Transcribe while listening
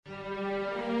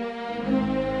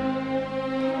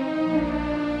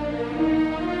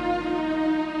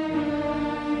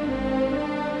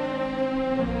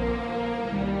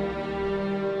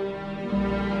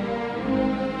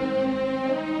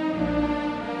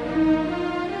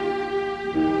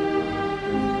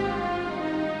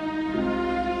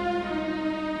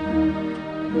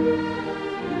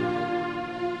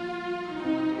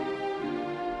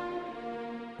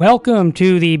Welcome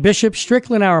to the Bishop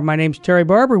Strickland Hour. My name's Terry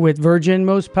Barber with Virgin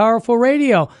Most Powerful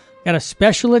Radio. Got a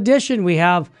special edition. We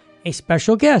have a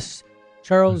special guest,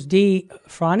 Charles D.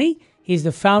 Fraune. He's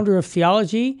the founder of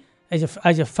theology, as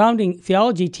a founding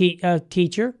theology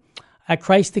teacher at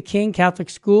Christ the King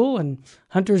Catholic School in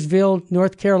Huntersville,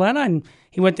 North Carolina. And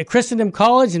he went to Christendom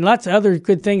College and lots of other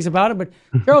good things about it. But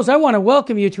Charles, I want to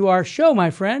welcome you to our show,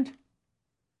 my friend.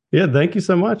 Yeah, thank you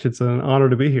so much. It's an honor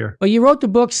to be here. Well, you wrote the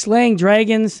book, Slaying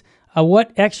Dragons,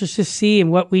 What Exorcists See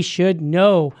and What We Should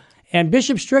Know. And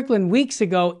Bishop Strickland, weeks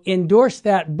ago, endorsed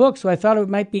that book, so I thought it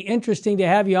might be interesting to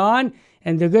have you on,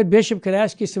 and the good bishop could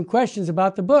ask you some questions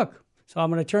about the book. So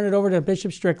I'm going to turn it over to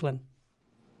Bishop Strickland.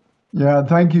 Yeah,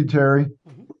 thank you, Terry.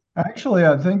 Actually,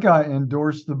 I think I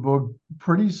endorsed the book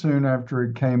pretty soon after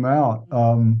it came out.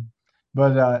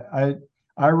 But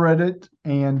I read it,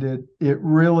 and it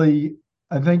really,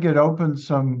 I think it opened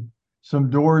some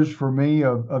doors for me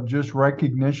of just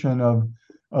recognition of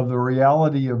the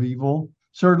reality of evil.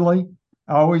 Certainly,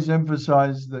 I always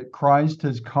emphasize that Christ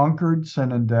has conquered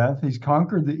sin and death. He's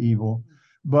conquered the evil,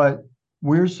 but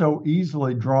we're so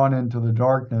easily drawn into the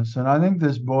darkness. And I think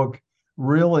this book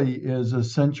really is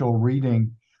essential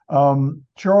reading.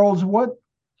 Charles, what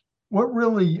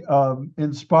really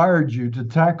inspired you to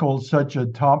tackle such a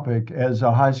topic as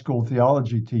a high school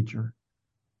theology teacher?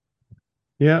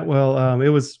 Yeah, well, it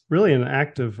was really an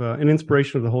act of an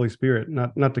inspiration of the Holy Spirit,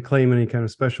 not to claim any kind of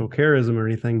special charism or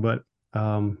anything, but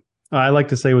I like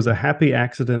to say it was a happy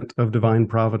accident of divine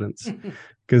providence,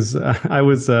 because I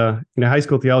was a high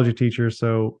school theology teacher,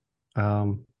 so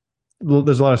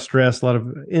there's a lot of stress, a lot of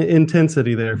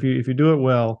intensity there. If you do it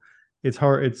well, it's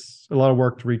hard. It's a lot of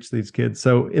work to reach these kids.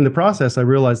 So in the process, I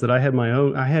realized that I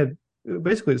had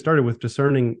basically, it started with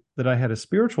discerning that I had a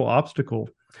spiritual obstacle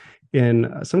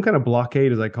in some kind of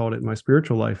blockade, as I called it, in my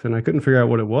spiritual life. And I couldn't figure out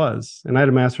what it was. And I had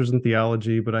a master's in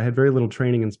theology, but I had very little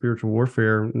training in spiritual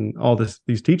warfare and all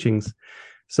these teachings.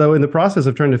 So in the process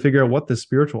of trying to figure out what this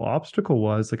spiritual obstacle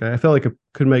was, I felt like I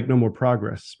could make no more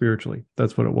progress spiritually.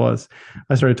 That's what it was.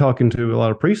 I started talking to a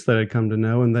lot of priests that I'd come to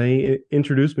know, and they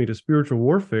introduced me to spiritual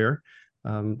warfare,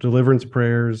 deliverance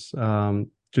prayers,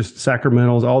 just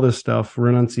sacramentals, all this stuff,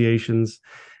 renunciations,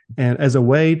 and as a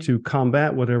way to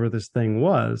combat whatever this thing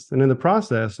was. And in the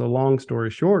process, a long story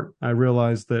short, I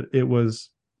realized that it was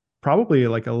probably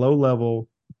like a low-level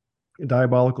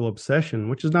diabolical obsession,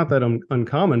 which is not that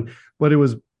uncommon, but it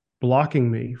was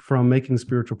blocking me from making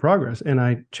spiritual progress. And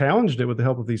I challenged it with the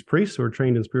help of these priests who are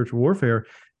trained in spiritual warfare,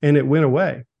 and it went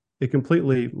away. It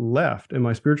completely left, and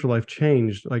my spiritual life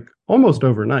changed like almost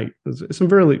overnight. There's some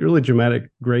really dramatic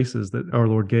graces that our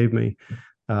Lord gave me.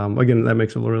 Again, that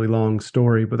makes a really long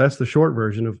story, but that's the short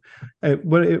version of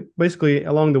it. Basically,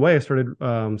 along the way, I started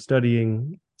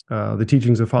studying the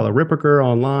teachings of Father Ripperger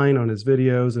online on his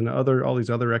videos, and all these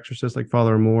other exorcists like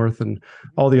Father Amorth and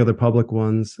all the other public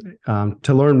ones,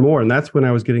 to learn more. And that's when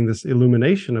I was getting this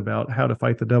illumination about how to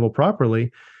fight the devil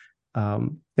properly.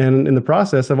 And in the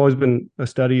process, I've always been a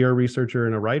studier, researcher,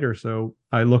 and a writer. So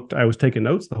I was taking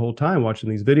notes the whole time, watching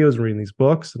these videos and reading these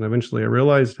books. And eventually I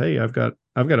realized, hey, I've got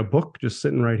a book just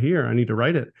sitting right here. I need to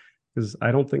write it, because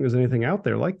I don't think there's anything out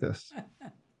there like this.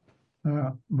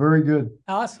 Yeah, very good.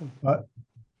 Awesome.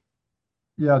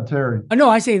 Yeah, Terry. No,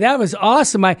 I say that was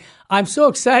awesome. I'm so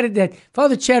excited that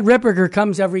Father Chad Ripperger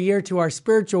comes every year to our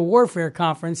spiritual warfare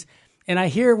conference, and I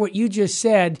hear what you just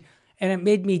said, and it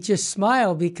made me just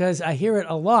smile because I hear it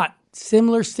a lot.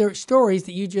 Similar stories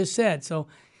that you just said. So,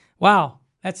 wow,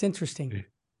 that's interesting.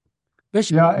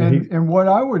 Bishop. Yeah, and what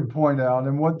I would point out,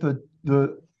 and what the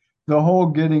whole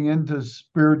getting into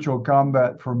spiritual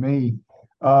combat for me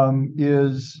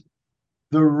is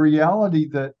the reality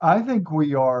that I think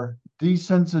we are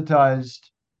desensitized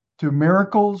to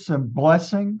miracles and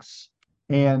blessings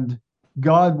and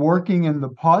God working in the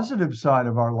positive side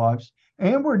of our lives.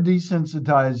 And we're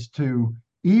desensitized to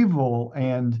evil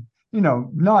and,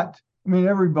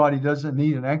 everybody doesn't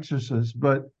need an exorcist,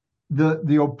 but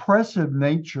the oppressive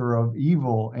nature of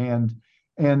evil and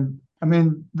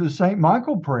the St.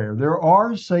 Michael prayer, there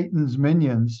are Satan's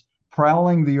minions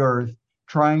prowling the earth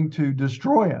trying to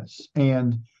destroy us.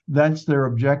 And that's their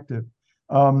objective.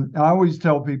 I always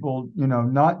tell people,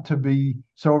 not to be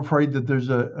so afraid that there's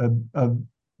a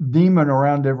demon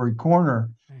around every corner,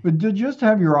 but to just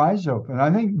have your eyes open. I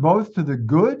think both to the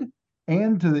good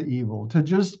and to the evil, to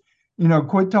just,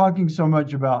 quit talking so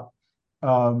much about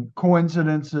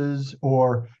coincidences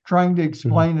or trying to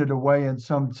explain it away in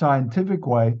some scientific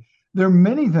way. There are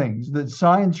many things that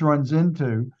science runs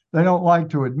into. They don't like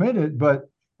to admit it, but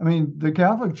the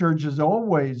Catholic Church has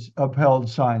always upheld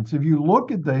science. If you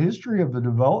look at the history of the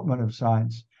development of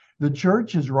science, the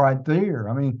church is right there.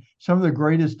 I mean, some of the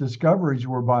greatest discoveries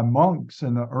were by monks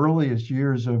in the earliest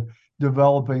years of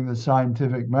developing the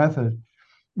scientific method.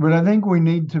 But I think we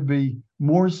need to be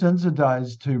more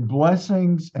sensitized to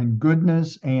blessings and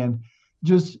goodness, and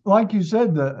just like you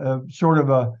said, the sort of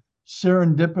a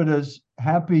serendipitous,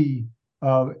 happy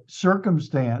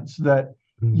circumstance that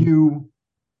you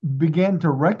began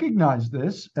to recognize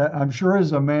this. I'm sure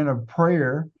as a man of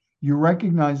prayer, you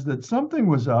recognized that something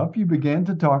was up. You began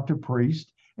to talk to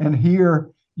priests, and here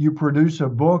you produce a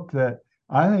book that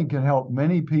I think can help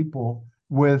many people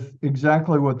with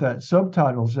exactly what that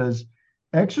subtitle says.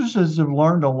 Exorcists have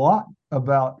learned a lot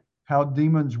about how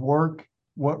demons work,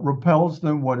 what repels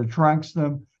them, what attracts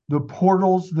them, the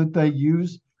portals that they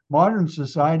use. Modern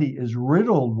society is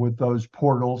riddled with those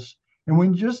portals, and we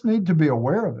just need to be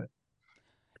aware of it.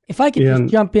 If I could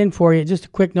just jump in for you, just a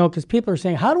quick note, because people are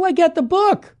saying, how do I get the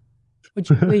book? Would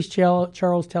you please,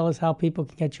 Charles, tell us how people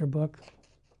can get your book?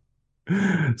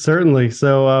 Certainly.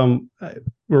 So,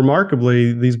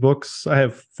 remarkably, these books, I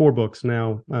have 4 books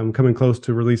now. I'm coming close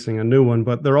to releasing a new one,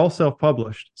 but they're all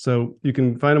self-published. So you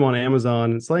can find them on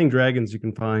Amazon. And Slaying Dragons, you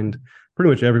can find pretty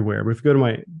much everywhere. But if you go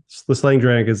to the Slaying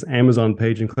Dragons Amazon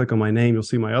page and click on my name, you'll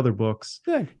see my other books.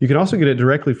 Good. You can also get it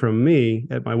directly from me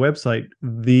at my website,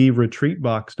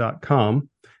 theretreatbox.com.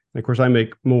 And of course, I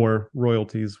make more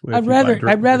royalties. I'd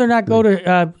rather not go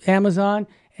to Amazon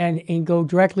and go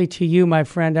directly to you, my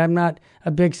friend. I'm not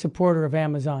a big supporter of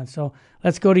Amazon. So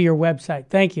let's go to your website.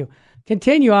 Thank you.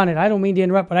 Continue on it. I don't mean to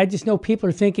interrupt, but I just know people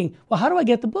are thinking, well, how do I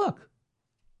get the book?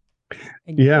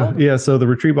 Yeah. So the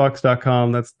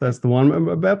retreatbox.com, that's the one. I'm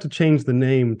about to change the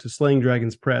name to Slaying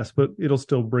Dragons Press, but it'll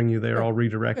still bring you there. I'll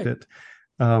redirect it.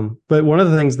 But one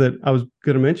of the things that I was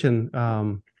going to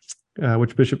mention,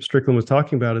 which Bishop Strickland was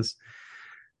talking about, is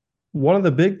one of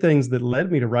the big things that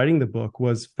led me to writing the book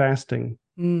was fasting.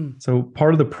 So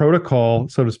part of the protocol,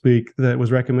 so to speak, that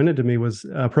was recommended to me was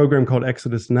a program called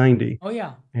Exodus 90. Oh,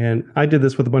 yeah. And I did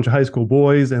this with a bunch of high school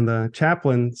boys and the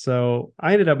chaplain. So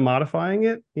I ended up modifying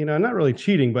it, not really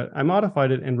cheating, but I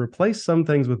modified it and replaced some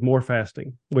things with more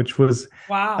fasting, which was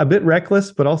a bit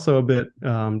reckless, but also a bit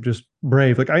just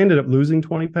brave. Like I ended up losing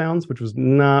 20 pounds, which was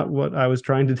not what I was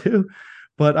trying to do,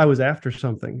 but I was after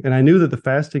something. And I knew that the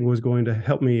fasting was going to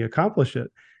help me accomplish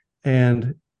it.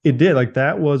 And it did. Like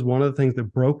that was one of the things that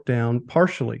broke down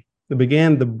partially. It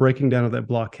began the breaking down of that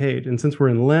blockade. And since we're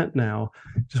in Lent now,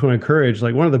 just want to encourage,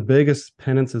 like one of the biggest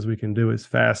penances we can do is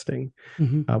fasting,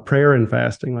 prayer and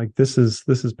fasting. Like this is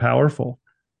powerful.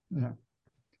 Yeah.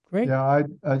 Great. Yeah,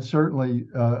 I certainly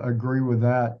agree with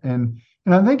that. And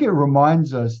I think it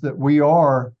reminds us that we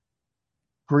are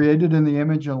created in the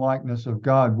image and likeness of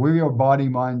God. We are body,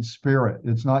 mind, spirit.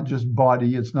 It's not just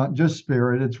body. It's not just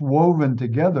spirit. It's woven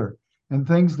together. And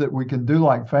things that we can do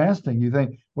like fasting, you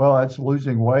think, well, that's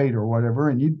losing weight or whatever,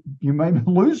 and you may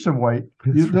lose some weight.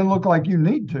 You don't look like you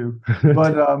need to,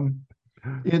 but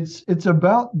it's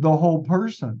about the whole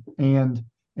person and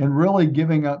really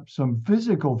giving up some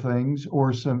physical things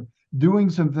or doing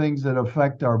some things that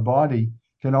affect our body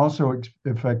can also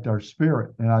affect our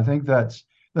spirit. And I think that's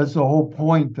the whole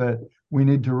point that we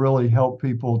need to really help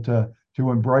people to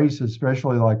embrace,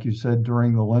 especially like you said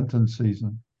during the Lenten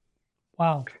season.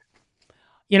 Wow.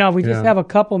 We just have a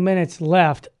couple minutes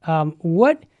left.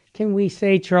 What can we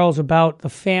say, Charles, about the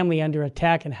family under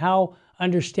attack and how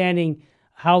understanding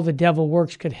how the devil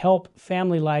works could help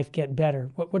family life get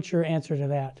better? What's your answer to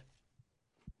that?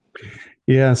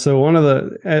 Yeah, so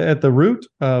at the root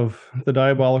of the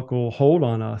diabolical hold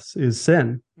on us is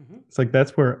sin. It's like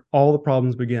that's where all the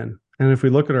problems begin. And if we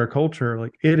look at our culture,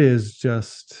 like it is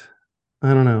just,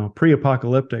 I don't know,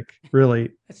 pre-apocalyptic, really.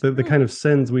 The kind of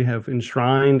sins we have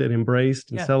enshrined and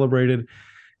embraced and celebrated.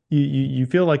 You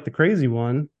feel like the crazy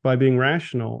one by being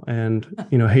rational and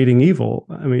hating evil.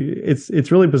 I mean,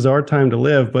 it's really bizarre time to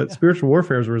live, but spiritual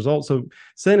warfare is a result. So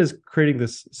sin is creating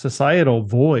this societal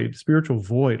void, spiritual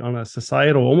void on a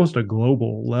societal, almost a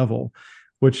global level,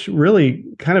 which really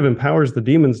kind of empowers the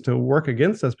demons to work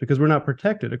against us because we're not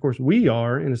protected. Of course, we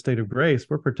are in a state of grace,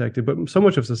 we're protected, but so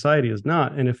much of society is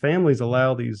not. And if families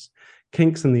allow these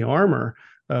kinks in the armor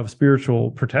of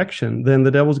spiritual protection, then the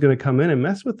devil's going to come in and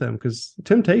mess with them because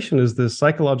temptation is this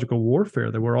psychological warfare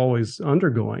that we're always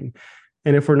undergoing.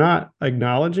 And if we're not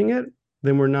acknowledging it,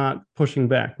 then we're not pushing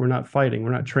back. We're not fighting.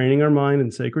 We're not training our mind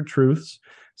in sacred truths.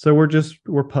 So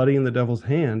we're putty in the devil's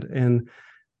hand. And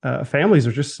families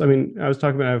are just, I was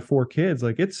talking about, I have 4 kids.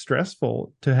 Like it's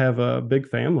stressful to have a big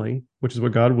family, which is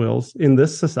what God wills in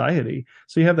this society.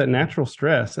 So you have that natural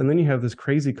stress and then you have this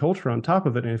crazy culture on top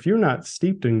of it. And if you're not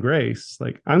steeped in grace,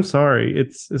 like, I'm sorry,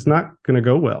 it's not going to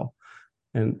go well.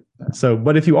 And so,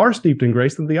 but if you are steeped in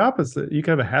grace, then the opposite. You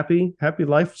can have a happy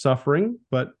life suffering,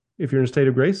 but if you're in a state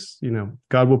of grace,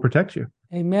 God will protect you.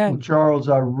 Amen. Well, Charles,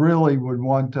 I really would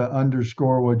want to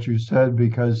underscore what you said,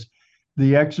 because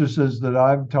the exorcists that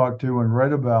I've talked to and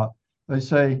read about, they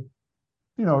say,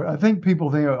 I think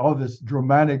people think, oh, this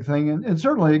dramatic thing, and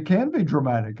certainly it can be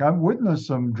dramatic. I've witnessed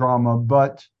some drama,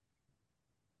 but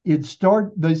they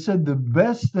said the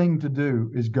best thing to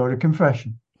do is go to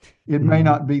confession. It may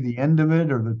not be the end of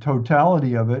it or the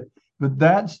totality of it, but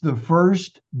that's the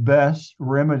first best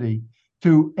remedy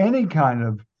to any kind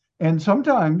of, and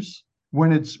sometimes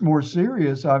when it's more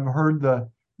serious, I've heard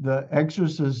the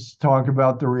exorcists talk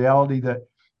about the reality that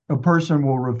a person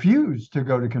will refuse to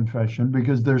go to confession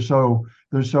because they're so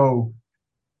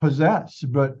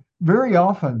possessed. But very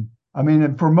often, I mean,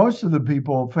 and for most of the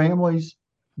people, families,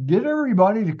 get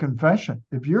everybody to confession.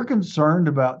 If you're concerned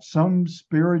about some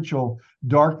spiritual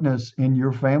darkness in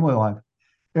your family life,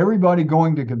 everybody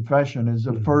going to confession is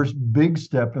the first big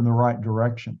step in the right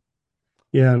direction.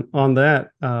 Yeah, and on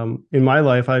that, in my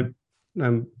life,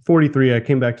 I'm 43. I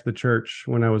came back to the church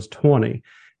when I was 20.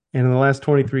 And in the last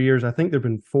 23 years, I think there have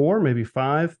been 4, maybe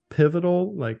 5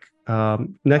 pivotal,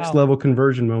 next level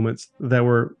conversion moments that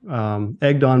were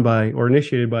egged on by or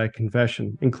initiated by a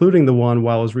confession, including the one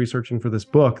while I was researching for this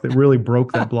book that really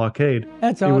broke that blockade.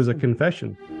 That's awesome. It was a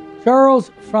confession.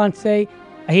 Charles Fraune,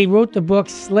 he wrote the book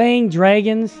Slaying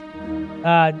Dragons,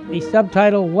 the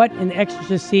subtitle, What an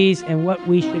Exorcist Sees and What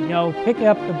We Should Know. Pick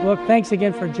up the book. Thanks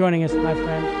again for joining us, my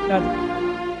friend. God.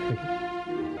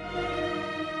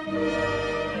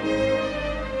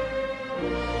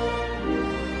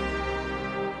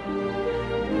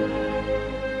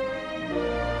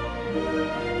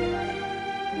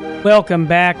 Welcome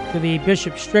back to the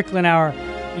Bishop Strickland Hour.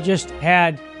 We just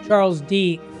had Charles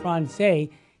D. Fraune.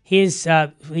 He's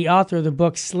the author of the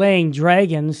book Slaying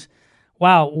Dragons.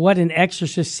 Wow, what an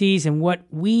exorcist sees and what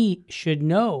we should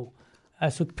know.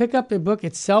 So pick up the book.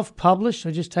 It's self-published,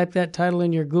 so just type that title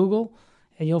in your Google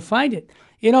and you'll find it.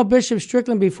 Bishop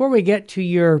Strickland, before we get to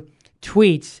your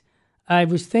tweets, I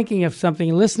was thinking of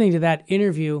something. Listening to that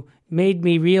interview made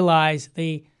me realize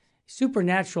the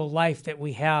supernatural life that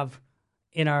we have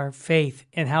in our faith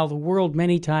and how the world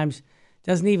many times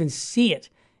doesn't even see it.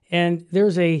 And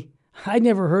I'd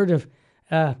never heard of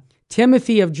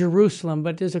Timothy of Jerusalem,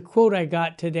 but there's a quote I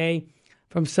got today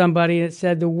from somebody that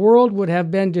said, the world would have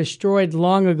been destroyed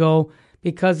long ago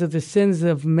because of the sins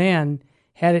of men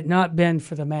had it not been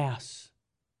for the Mass.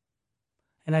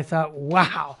 And I thought,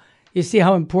 wow, you see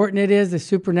how important it is, the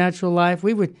supernatural life?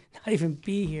 We would not even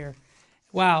be here.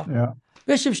 Wow. Yeah.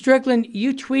 Bishop Strickland,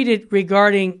 you tweeted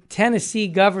regarding Tennessee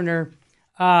governor.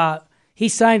 He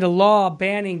signed a law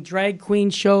banning drag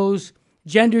queen shows,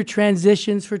 gender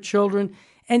transitions for children,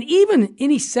 and even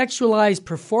any sexualized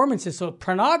performances, so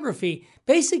pornography.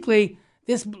 Basically,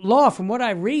 this law, from what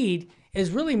I read,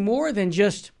 is really more than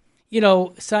just,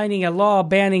 signing a law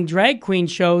banning drag queen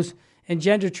shows and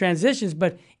gender transitions,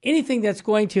 but anything that's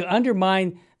going to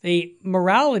undermine the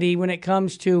morality when it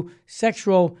comes to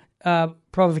sexual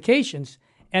provocations.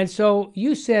 And so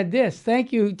you said this.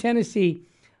 Thank you, Tennessee.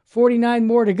 49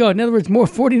 more to go. In other words,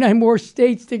 49 more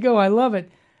states to go. I love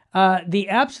it. The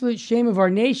absolute shame of our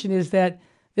nation is that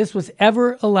this was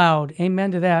ever allowed.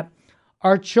 Amen to that.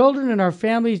 Our children and our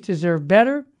families deserve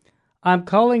better. I'm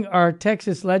calling our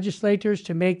Texas legislators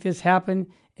to make this happen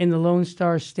in the Lone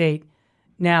Star State.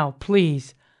 Now,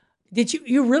 please. Did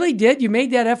you really did? You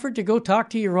made that effort to go talk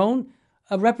to your own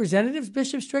representatives,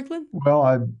 Bishop Strickland? Well,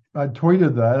 I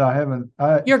tweeted that. I haven't.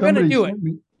 You're going to do it.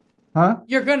 Huh?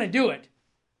 You're going to do it.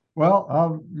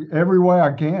 Well, every way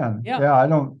I can. Yeah.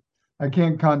 I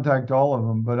can't contact all of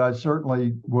them, but I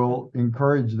certainly will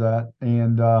encourage that.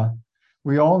 And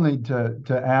we all need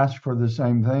to ask for the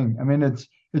same thing. I mean,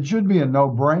 it should be a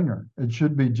no-brainer. It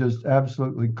should be just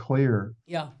absolutely clear.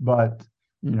 Yeah. But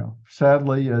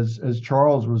sadly, as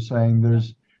Charles was saying,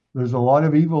 there's a lot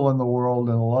of evil in the world,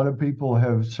 and a lot of people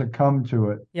have succumbed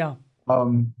to it. Yeah.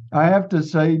 I have to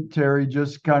say, Terry,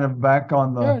 just kind of back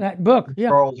on that book,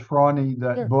 Charles Fraune,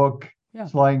 book,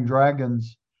 Slaying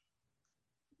Dragons,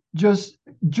 just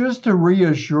to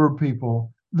reassure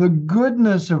people, the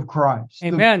goodness of Christ,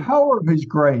 Amen. The power of his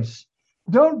grace.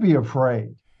 Don't be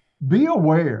afraid. Be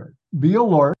aware, be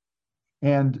alert,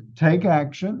 and take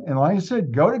action. And like I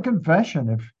said, go to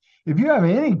confession. If you have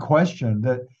any question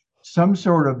that some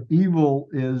sort of evil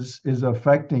is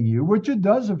affecting you, which it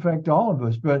does affect all of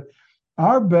us, but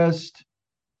our best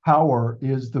power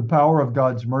is the power of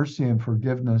God's mercy and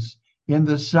forgiveness in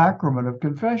the sacrament of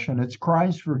confession. It's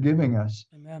Christ forgiving us.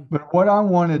 Amen. But what I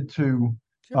wanted to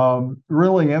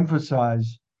really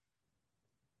emphasize,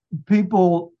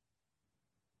 people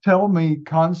tell me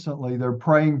constantly they're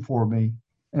praying for me,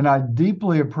 and I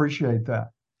deeply appreciate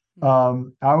that.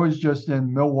 I was just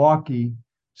in Milwaukee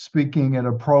speaking at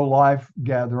a pro-life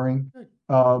gathering,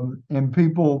 and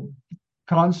people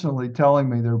constantly telling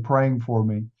me they're praying for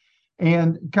me.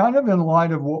 And kind of in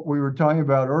light of what we were talking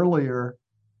about earlier,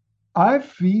 I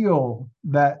feel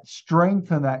that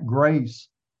strength and that grace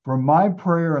from my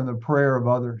prayer and the prayer of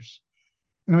others.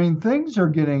 I mean, things are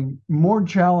getting more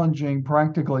challenging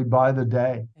practically by the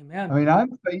day. Amen. I mean,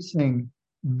 I'm facing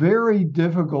very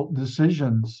difficult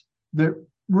decisions that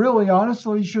really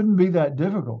honestly shouldn't be that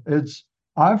difficult.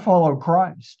 I follow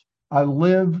Christ. I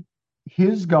live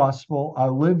his gospel. I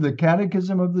live the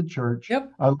catechism of the church.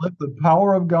 Yep. I live the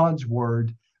power of God's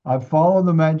word. I follow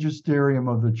the magisterium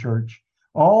of the church.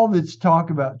 All this talk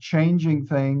about changing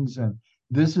things and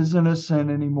this isn't a sin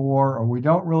anymore, or we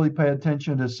don't really pay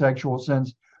attention to sexual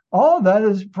sins. All of that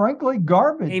is frankly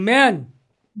garbage. Amen.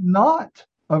 Not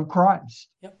of Christ.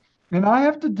 Yep. And I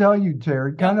have to tell you,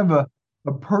 Terry, kind Yep. of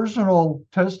a personal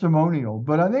testimonial,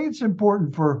 but I think it's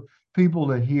important for people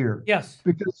to hear. Yes.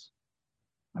 Because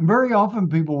very often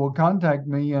people will contact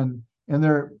me and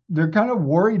they're kind of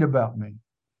worried about me.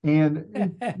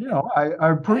 And I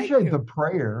appreciate the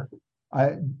prayer.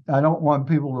 I don't want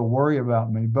people to worry about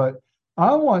me, but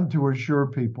I want to assure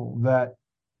people that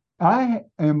I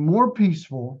am more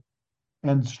peaceful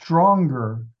and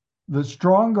stronger the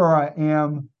stronger I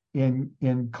am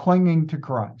in clinging to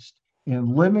Christ,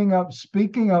 in living up,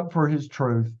 speaking up for his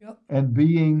truth, Yep. and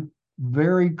being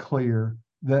very clear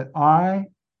that I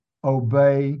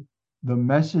obey the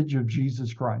message of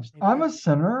Jesus Christ. Amen. I'm a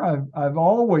sinner. I've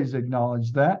always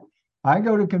acknowledged that. I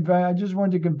go to confess. I just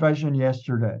went to confession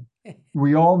yesterday.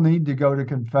 We all need to go to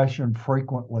confession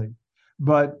frequently.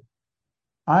 But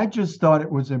I just thought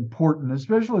it was important,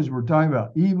 especially as we're talking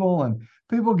about evil and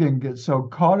people can get so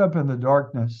caught up in the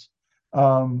darkness.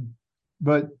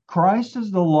 But Christ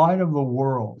is the light of the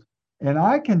world. And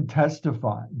I can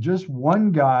testify, just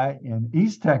one guy in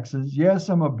East Texas. Yes,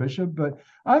 I'm a bishop, but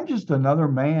I'm just another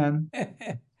man,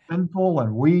 sinful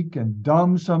and weak and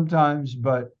dumb sometimes.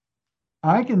 But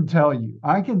I can tell you,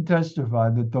 I can testify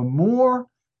that the more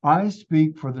I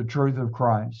speak for the truth of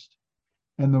Christ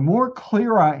and the more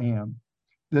clear I am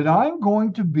that I'm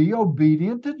going to be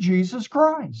obedient to Jesus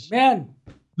Christ. Amen.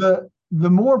 The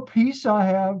more peace I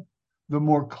have, the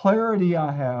more clarity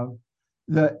I have,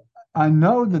 that I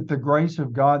know that the grace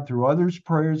of God through others'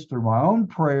 prayers, through my own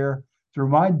prayer, through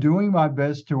my doing my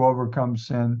best to overcome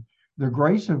sin, the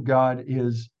grace of God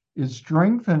is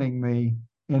strengthening me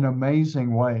in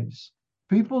amazing ways.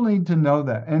 People need to know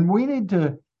that. And we need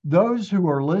to, those who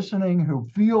are listening, who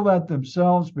feel that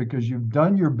themselves because you've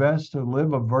done your best to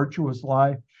live a virtuous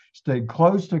life, stay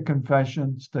close to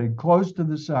confession, stay close to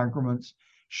the sacraments,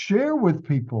 share with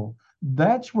people.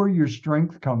 That's where your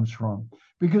strength comes from.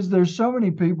 Because there's so many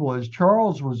people, as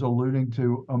Charles was alluding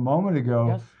to a moment ago,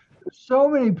 Yes. there's so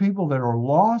many people that are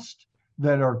lost,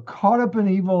 that are caught up in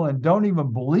evil and don't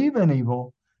even believe in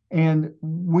evil. And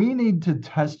we need to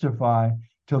testify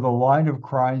to the light of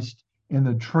Christ in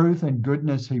the truth and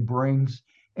goodness he brings.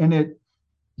 And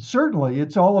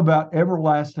it's all about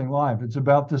everlasting life. It's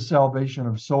about the salvation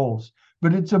of souls,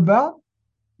 but it's about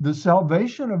the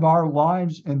salvation of our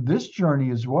lives in this journey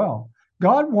as well.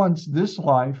 God wants this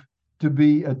life to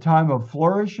be a time of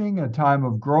flourishing, a time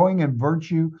of growing in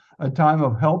virtue, a time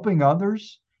of helping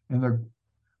others in the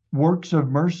works of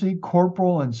mercy,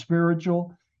 corporal and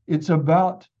spiritual. It's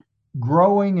about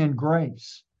growing in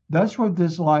grace. That's what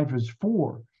this life is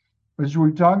for. As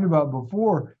we talked about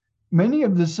before, many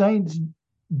of the saints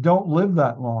don't live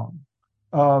that long.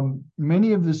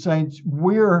 Many of the saints,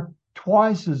 we're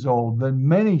twice as old than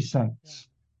many saints.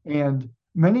 And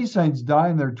many saints die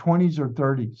in their 20s or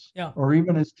 30s, or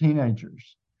even as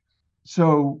teenagers.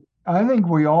 So I think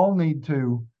we all need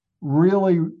to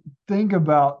really think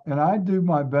about, and I do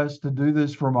my best to do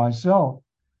this for myself,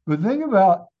 but think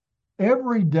about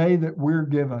every day that we're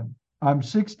given. I'm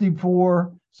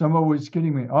 64. Someone was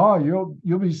kidding me. Oh,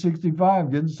 you'll be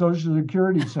 65, getting Social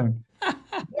Security soon.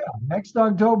 Yeah, next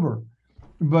October.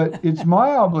 But it's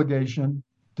my obligation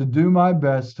to do my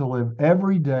best to live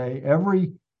every day,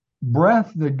 every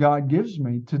breath that God gives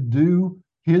me, to do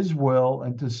his will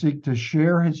and to seek to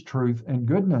share his truth and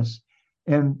goodness.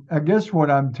 And I guess what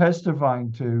I'm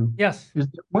testifying to is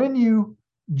that when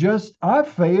I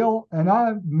fail and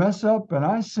I mess up and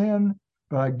I sin,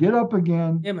 but I get up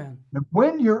again. Amen. And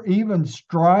when you're even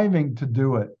striving to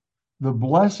do it, the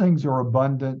blessings are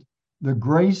abundant, the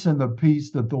grace and the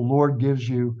peace that the Lord gives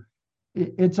you.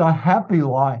 It's a happy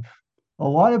life. A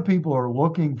lot of people are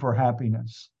looking for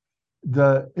happiness.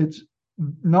 It's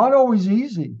not always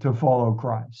easy to follow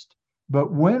Christ,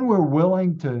 But when we're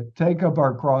willing to take up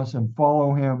our cross and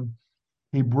follow him,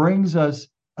 he brings us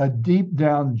a deep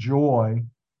down joy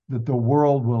that the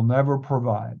world will never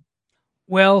provide.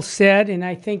 Well said, and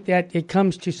I think that it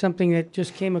comes to something that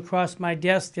just came across my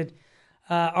desk, that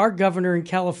our governor in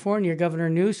California, Governor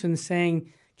Newsom,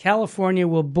 saying California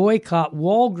will boycott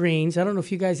Walgreens. I don't know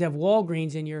if you guys have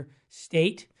Walgreens in your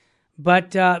state,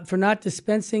 but for not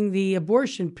dispensing the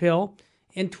abortion pill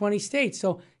in 20 states.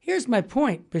 So here's my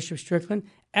point, Bishop Strickland.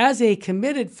 As a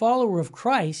committed follower of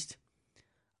Christ,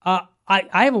 I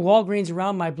have a Walgreens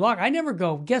around my block. I never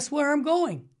go. Guess where I'm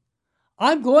going?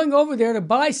 I'm going over there to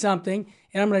buy something,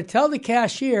 and I'm going to tell the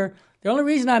cashier, the only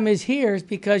reason I'm here is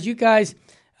because you guys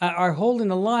are holding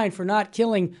the line for not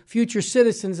killing future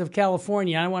citizens of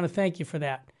California. I want to thank you for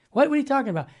that. What are you talking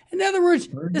about? In other words,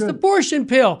 this abortion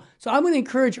pill. So I'm going to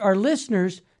encourage our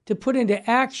listeners to put into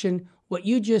action what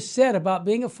you just said about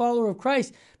being a follower of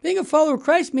Christ. Being a follower of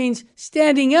Christ means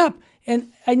standing up.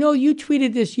 And I know you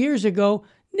tweeted this years ago.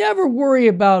 Never worry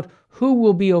about who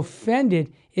will be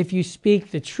offended if you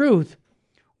speak the truth.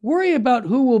 Worry about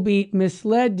who will be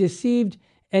misled, deceived,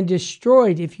 and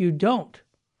destroyed if you don't.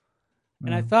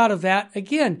 And I thought of that,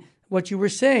 again, what you were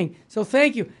saying. So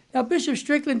thank you. Now, Bishop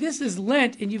Strickland, this is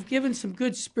Lent, and you've given some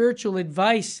good spiritual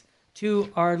advice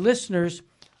to our listeners.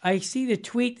 I see the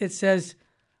tweet that says,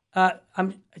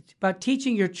 I'm about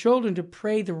teaching your children to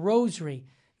pray the rosary.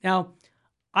 Now,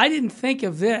 I didn't think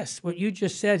of this, what you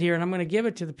just said here, and I'm going to give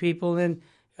it to the people, and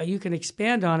you can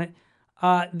expand on it.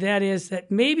 That is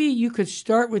that maybe you could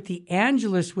start with the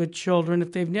Angelus with children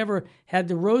if they've never had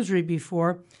the rosary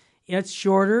before. It's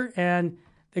shorter, and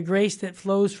the grace that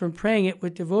flows from praying it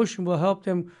with devotion will help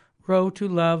them grow to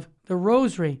love the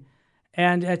rosary.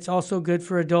 And it's also good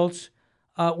for adults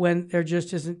when there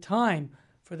just isn't time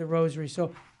for the rosary.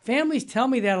 So families tell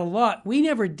me that a lot. We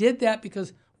never did that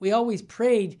because we always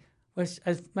prayed. When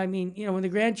the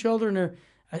grandchildren are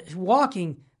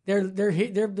walking,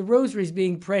 the rosary is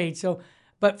being prayed. So,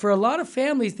 but for a lot of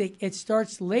families, it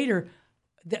starts later.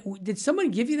 Did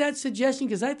someone give you that suggestion?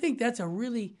 Because I think that's a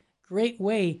really great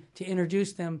way to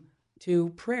introduce them to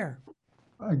prayer.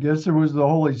 I guess it was the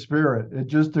Holy Spirit. It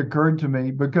just occurred to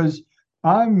me because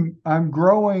I'm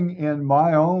growing in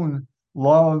my own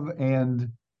love and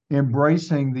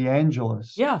embracing the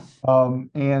Angelus. Yes.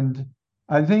 And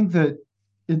I think that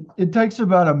it takes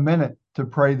about a minute to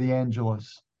pray the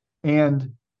Angelus.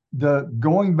 And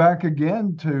going back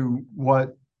again to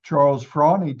what Charles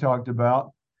Fraune talked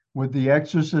about with the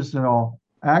Exorcists and all.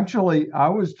 Actually, I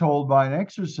was told by an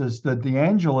exorcist that the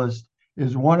Angelus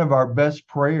is one of our best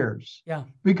prayers. Yeah.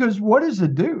 Because what does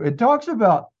it do? It talks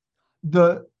about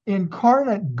the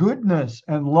incarnate goodness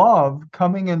and love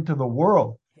coming into the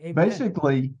world. Amen.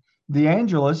 Basically, the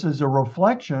Angelus is a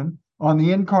reflection on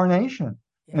the incarnation.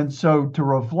 Yeah. And so to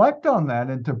reflect on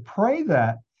that and to pray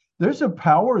that, there's a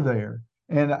power there.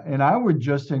 And I would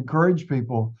just encourage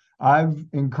people. I've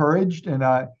encouraged and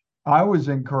I was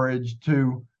encouraged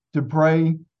to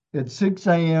pray at 6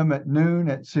 a.m., at noon,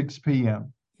 at 6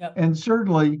 p.m. Yep. And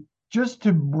certainly just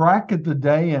to bracket the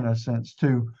day in a sense,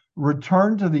 to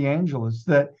return to the Angelus,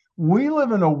 that we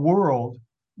live in a world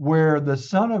where the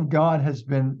Son of God has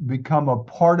become a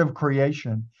part of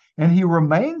creation, and he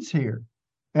remains here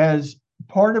as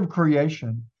part of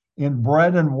creation in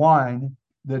bread and wine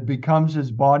that becomes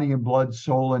his body and blood,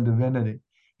 soul, and divinity.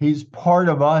 He's part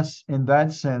of us in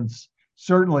that sense,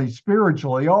 certainly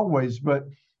spiritually always, but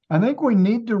I think we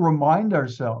need to remind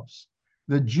ourselves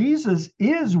that Jesus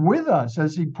is with us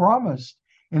as he promised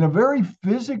in a very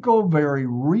physical, very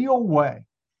real way.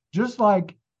 Just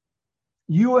like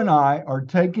you and I are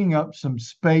taking up some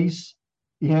space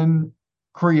in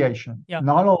creation. Yeah.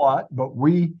 Not a lot, but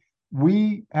we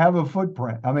have a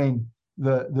footprint. I mean,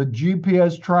 the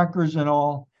GPS trackers and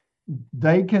all,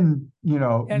 they can,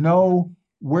 know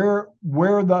where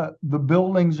the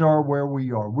buildings are, where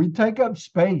we are. We take up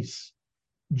space.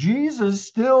 Jesus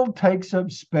still takes up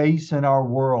space in our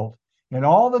world, in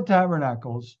all the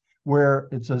tabernacles, where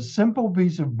it's a simple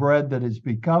piece of bread that has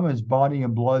become his body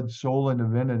and blood, soul, and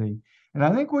divinity. And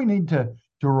I think we need to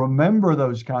remember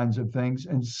those kinds of things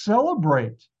and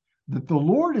celebrate that the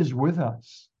Lord is with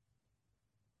us.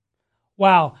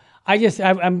 Wow.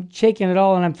 I'm shaking it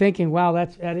all and I'm thinking, wow,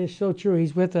 that is so true.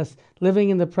 He's with us. Living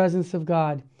in the presence of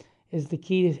God is the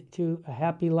key to a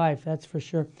happy life. That's for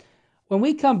sure. When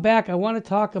we come back, I want to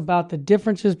talk about the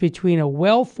differences between a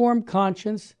well-formed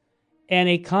conscience and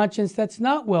a conscience that's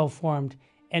not well-formed,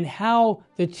 and how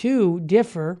the two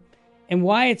differ, and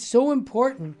why it's so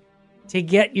important to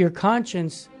get your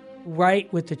conscience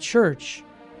right with the church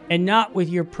and not with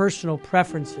your personal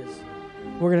preferences.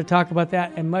 We're going to talk about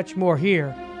that and much more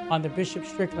here on the Bishop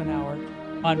Strickland Hour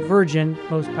on Virgin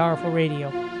Most Powerful Radio.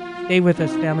 Stay with us,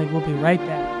 family. We'll be right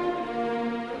back.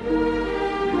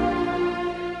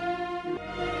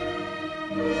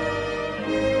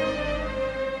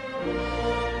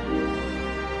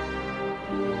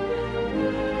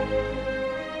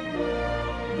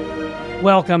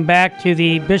 Welcome back to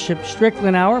the Bishop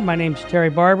Strickland Hour. My name's Terry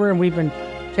Barber, and we've been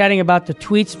chatting about the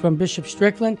tweets from Bishop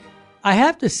Strickland. I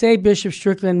have to say, Bishop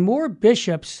Strickland, more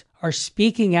bishops are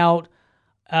speaking out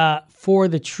for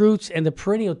the truths and the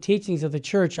perennial teachings of the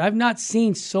church. I've not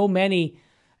seen so many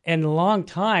in a long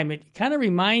time. It kind of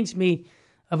reminds me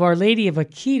of Our Lady of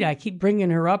Akita. I keep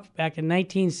bringing her up back in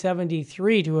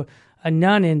 1973 to a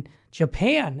nun in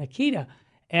Japan, Akita.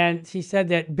 And she said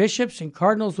that bishops and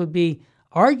cardinals would be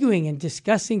arguing and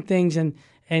discussing things and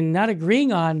not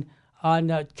agreeing on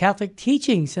Catholic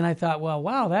teachings. And I thought, well,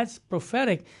 wow, that's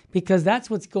prophetic, because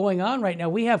that's what's going on right now.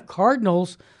 We have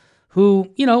cardinals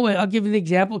who, I'll give you an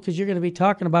example because you're going to be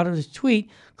talking about it in his tweet.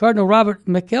 Cardinal Robert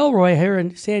McElroy here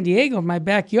in San Diego, in my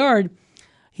backyard,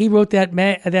 he wrote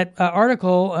that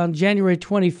article on January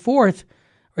 24th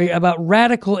about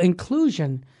radical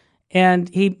inclusion. And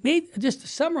he made, just to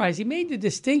summarize, he made the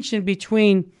distinction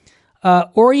between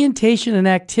orientation and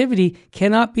activity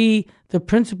cannot be the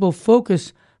principal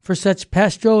focus for such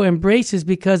pastoral embraces,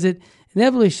 because it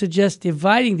inevitably suggests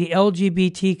dividing the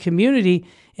LGBT community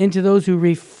into those who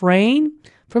refrain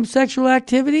from sexual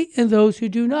activity and those who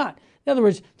do not. In other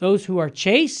words, those who are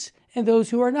chaste and those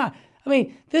who are not. I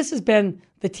mean, this has been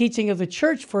the teaching of the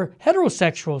church for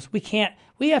heterosexuals.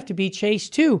 We have to be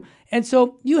chaste too. And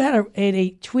so you had a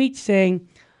tweet saying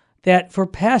that for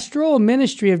pastoral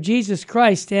ministry of Jesus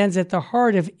Christ stands at the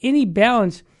heart of any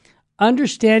balanced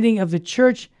understanding of the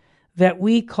church that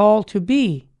we call to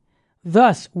be.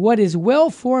 Thus, what is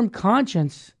well-formed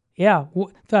conscience?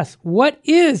 Thus, what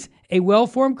is a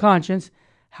well-formed conscience?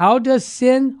 How does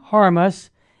sin harm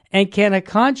us? And can a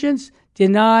conscience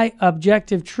deny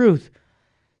objective truth?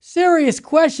 Serious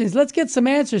questions. Let's get some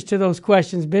answers to those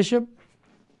questions, Bishop.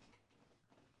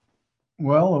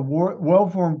 Well, a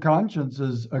well-formed conscience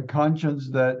is a conscience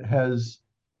that has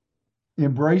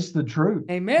embraced the truth.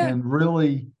 Amen. And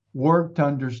really worked to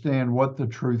understand what the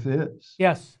truth is.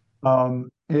 Yes.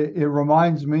 It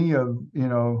reminds me of,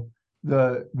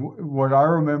 what I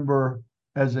remember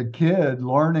as a kid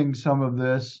learning some of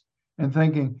this and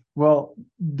thinking, well,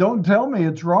 don't tell me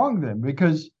it's wrong then,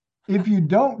 because if you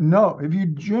don't know, if you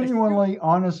genuinely,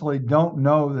 honestly don't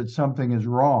know that something is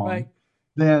wrong, right,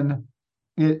 then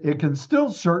it can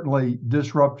still certainly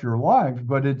disrupt your life,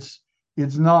 but it's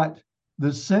not,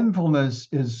 the sinfulness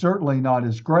is certainly not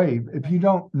as grave if you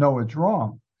don't know it's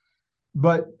wrong.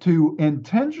 But to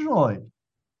intentionally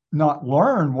not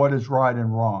learn what is right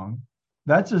and wrong,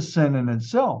 that's a sin in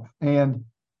itself. And,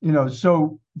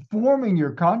 so forming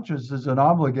your conscience is an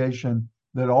obligation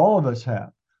that all of us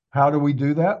have. How do we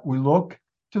do that? We look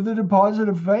to the deposit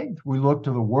of faith. We look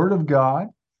to the Word of God.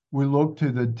 We look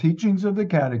to the teachings of the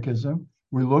Catechism.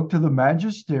 We look to the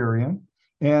Magisterium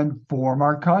and form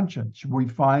our conscience. We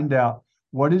find out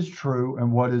what is true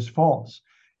and what is false.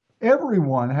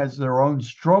 Everyone has their own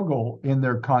struggle in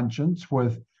their conscience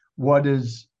with what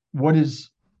is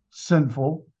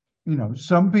sinful.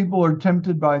 Some people are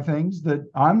tempted by things that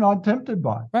I'm not tempted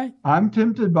by. Right. I'm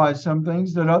tempted by some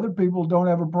things that other people don't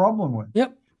have a problem with.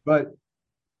 Yep. But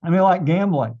like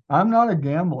gambling. I'm not a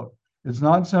gambler. It's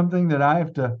not something that I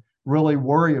have to really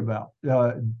worry about,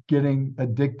 getting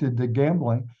addicted to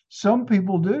gambling. Some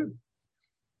people do.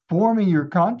 Forming your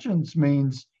conscience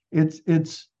means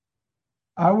it's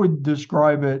I would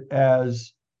describe it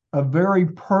as a very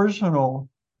personal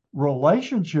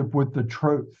relationship with the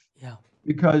truth. Yeah.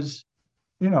 Because,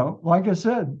 like I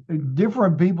said,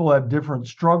 different people have different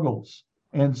struggles,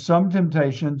 and some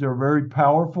temptations are very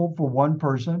powerful for one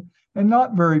person and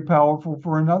not very powerful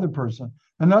for another person.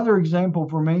 Another example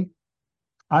for me,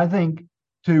 I think,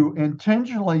 to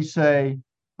intentionally say,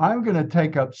 I'm going to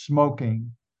take up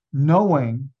smoking,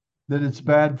 knowing that it's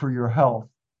bad for your health,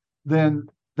 then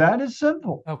that is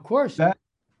sinful. Of course.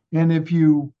 And if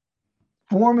you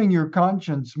forming your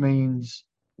conscience means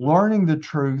learning the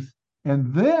truth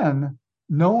and then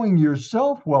knowing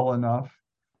yourself well enough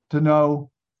to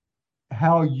know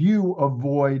how you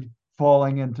avoid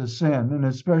falling into sin, and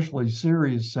especially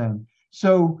serious sin.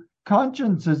 So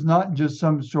conscience is not just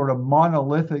some sort of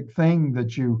monolithic thing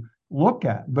that you look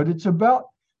at, but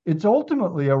it's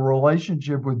ultimately a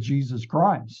relationship with Jesus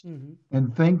Christ,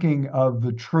 and thinking of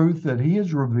the truth that he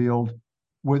has revealed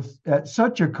at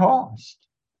such a cost.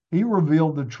 He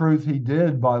revealed the truth he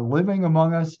did by living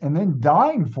among us and then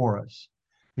dying for us.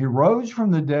 He rose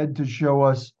from the dead to show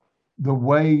us the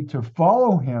way to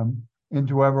follow him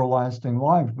into everlasting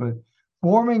life. But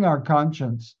forming our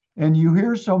conscience, and you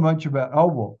hear so much about, oh,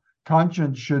 well,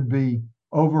 conscience should be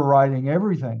overriding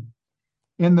everything,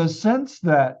 in the sense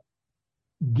that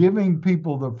giving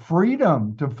people the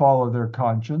freedom to follow their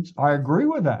conscience. I agree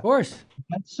with that. Of course.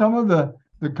 That's some of the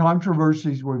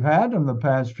controversies we've had in the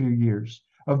past few years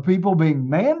of people being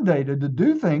mandated to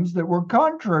do things that were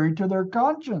contrary to their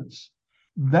conscience.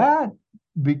 That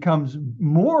becomes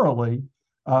morally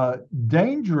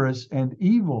dangerous and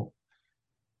evil.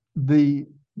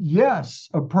 Yes,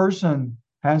 a person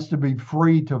has to be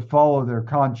free to follow their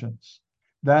conscience.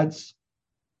 That's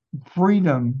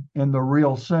freedom in the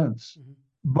real sense. Mm-hmm.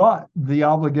 But the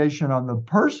obligation on the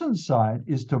person's side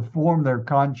is to form their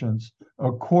conscience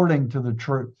according to the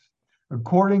truth,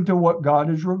 according to what God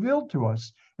has revealed to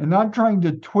us, and not trying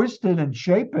to twist it and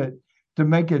shape it to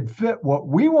make it fit what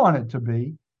we want it to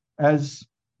be. As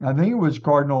I think it was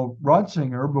Cardinal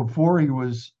Ratzinger before he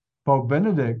was Pope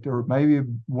Benedict, or maybe it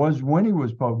was when he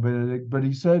was Pope Benedict, but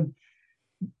he said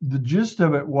the gist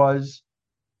of it was,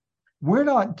 we're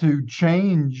not to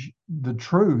change the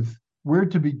truth. We're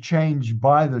to be changed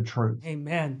by the truth.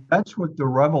 Amen. That's what the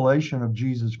revelation of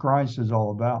Jesus Christ is all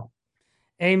about.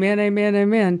 Amen, amen,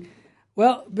 amen.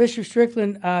 Well, Bishop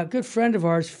Strickland, a good friend of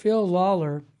ours, Phil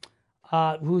Lawler,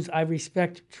 who's I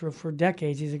respect for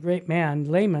decades. He's a great man,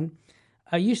 layman.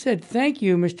 You said, thank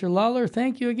you, Mr. Lawler.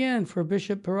 Thank you again for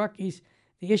Bishop Paraki's.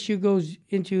 The issue goes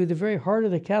into the very heart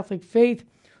of the Catholic faith,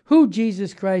 who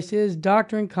Jesus Christ is,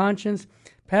 doctrine, conscience,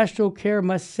 pastoral care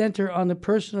must center on the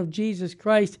person of Jesus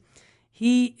Christ.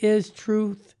 He is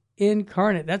truth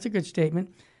incarnate. That's a good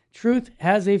statement. Truth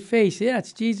has a face. Yeah,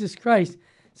 it's Jesus Christ.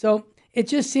 So it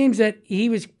just seems that he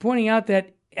was pointing out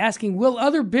that asking, will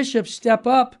other bishops step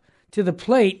up to the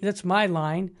plate? That's my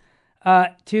line,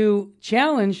 to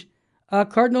challenge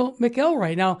Cardinal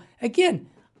McElroy. Now, again,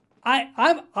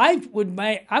 I'm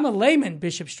a layman,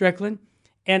 Bishop Strickland,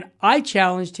 and I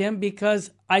challenged him because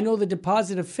I know the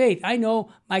deposit of faith. I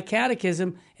know my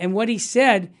catechism, and what he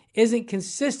said isn't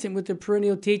consistent with the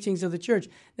perennial teachings of the church.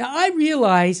 Now, I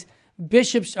realize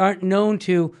bishops aren't known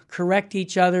to correct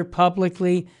each other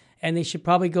publicly, and they should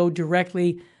probably go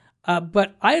directly.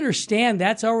 But I understand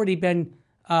that's already been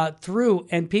through,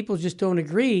 and people just don't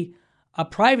agree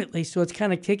privately, so it's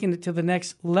kind of taking it to the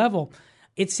next level.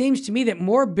 It seems to me that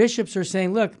more bishops are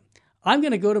saying, look, I'm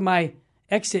going to go to my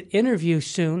exit interview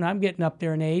soon. I'm getting up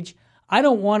there in age. I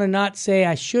don't want to not say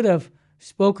I should have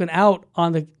spoken out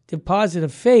on the deposit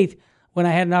of faith when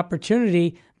I had an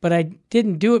opportunity, but I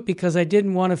didn't do it because I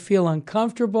didn't want to feel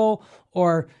uncomfortable,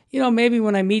 or, maybe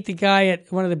when I meet the guy at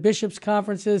one of the bishops'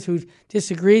 conferences who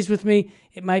disagrees with me,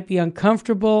 it might be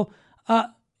uncomfortable. I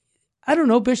don't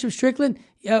know, Bishop Strickland,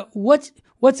 what's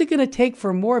it going to take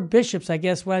for more bishops, I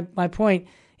guess, my point,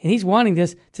 and he's wanting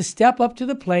this, to step up to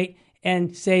the plate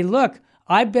and say, look,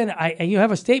 you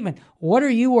have a statement. What are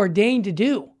you ordained to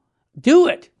do? Do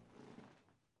it.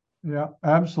 Yeah,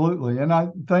 absolutely. And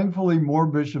thankfully, more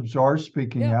bishops are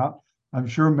speaking out. I'm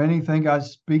sure many think I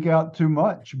speak out too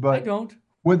much, but I don't.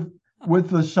 With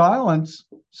the silence,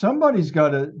 somebody's got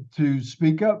to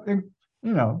speak up. And,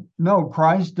 no,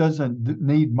 Christ doesn't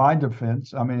need my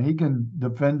defense. I mean, he can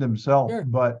defend himself, sure.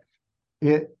 But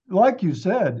like you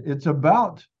said, it's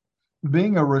about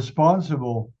being a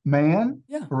responsible man,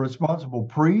 a responsible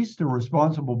priest, a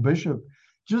responsible bishop.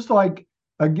 Just like,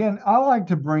 again, I like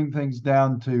to bring things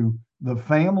down to the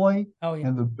family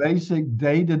and the basic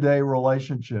day-to-day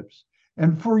relationships.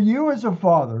 And for you as a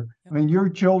father, I mean, your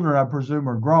children, I presume,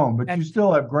 are grown, but you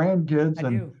still have grandkids,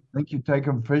 and I think you take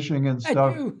them fishing and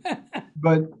stuff. I do.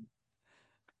 But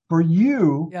for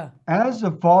you, as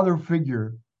a father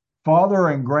figure, father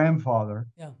and grandfather,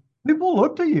 people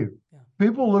look to you.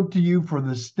 People look to you for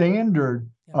the standard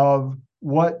of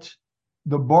what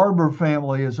the Barber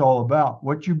family is all about,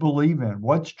 what you believe in,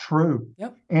 what's true.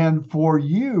 And for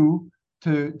you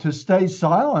to stay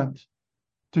silent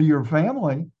to your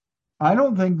family, I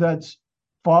don't think that's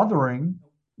fathering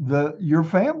your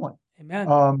family.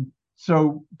 Amen.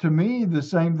 So to me, the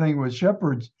same thing with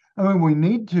shepherds. I mean, we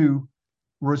need to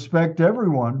respect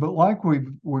everyone, but like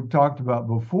we've talked about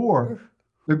before,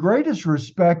 the greatest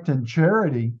respect and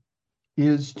charity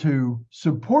is to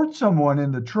support someone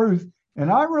in the truth.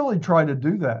 And I really try to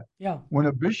do that. When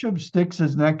a bishop sticks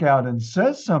his neck out and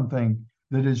says something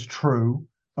that is true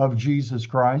of Jesus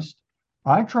Christ,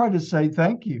 I try to say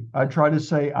thank you. I try to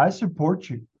say I support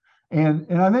you.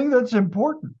 And I think that's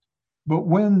important. But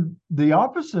when the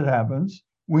opposite happens,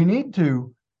 we need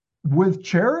to, with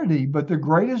charity, but the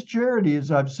greatest charity,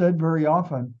 as I've said very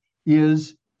often,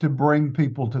 is to bring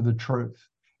people to the truth,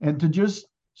 and to just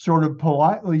sort of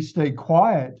politely stay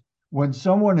quiet when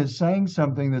someone is saying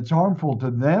something that's harmful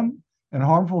to them and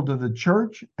harmful to the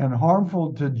church and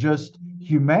harmful to just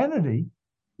humanity,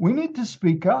 we need to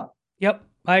speak up. Yep,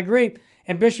 I agree.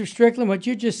 And Bishop Strickland, what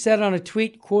you just said on a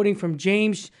tweet, quoting from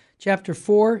James chapter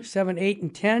 4, 7, 8,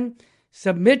 and 10,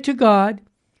 submit to God,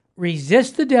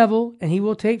 resist the devil, and he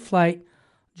will take flight.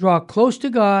 Draw close to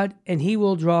God, and he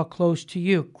will draw close to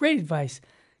you. Great advice.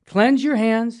 Cleanse your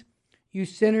hands, you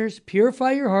sinners.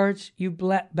 Purify your hearts, you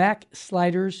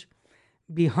backsliders.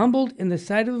 Be humbled in the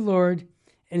sight of the Lord,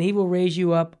 and he will raise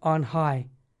you up on high.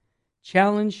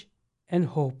 Challenge and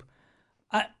hope.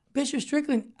 Bishop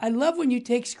Strickland, I love when you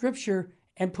take scripture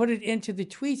and put it into the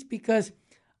tweets, because,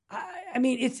 I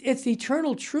mean, it's the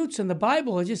eternal truths in the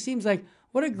Bible. It just seems like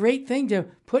what a great thing to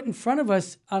put in front of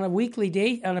us on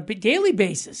a daily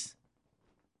basis.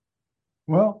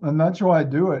 Well, and that's why I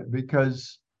do it,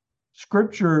 because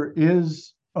scripture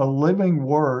is a living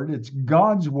word. It's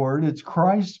God's word. It's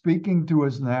Christ speaking to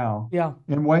us now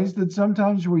in ways that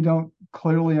sometimes we don't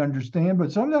clearly understand,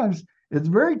 but sometimes it's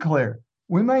very clear.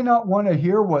 We may not want to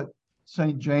hear what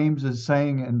St. James is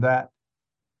saying in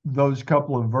those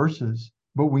couple of verses,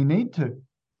 but we need to.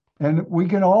 And we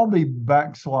can all be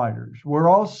backsliders. We're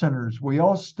all sinners. We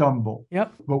all stumble.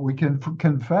 Yep. But we can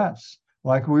confess,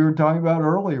 like we were talking about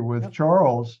earlier with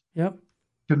Charles. Yep.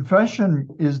 Confession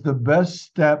is the best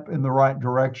step in the right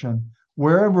direction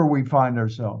wherever we find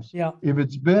ourselves. Yeah. If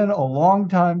it's been a long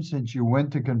time since you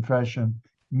went to confession,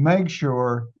 make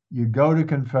sure you go to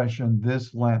confession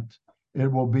this Lent. It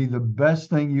will be the best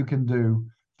thing you can do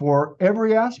for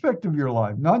every aspect of your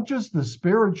life, not just the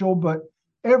spiritual, but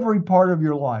every part of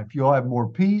your life. You'll have more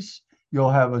peace.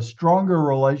 You'll have a stronger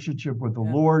relationship with the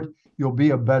Lord. You'll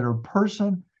be a better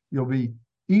person. You'll be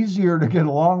easier to get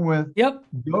along with. Yep.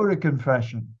 Go to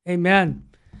confession. Amen.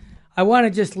 I want to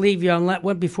just leave you on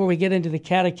one before we get into the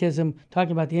catechism,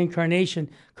 talking about the incarnation.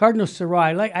 Cardinal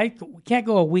Sarai, I can't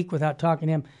go a week without talking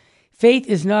to him. Faith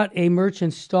is not a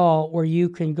merchant stall where you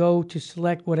can go to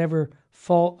select whatever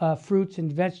fruits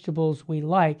and vegetables we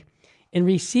like. In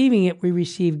receiving it, we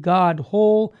receive God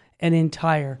whole and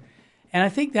entire. And I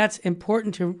think that's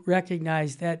important to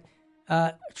recognize, that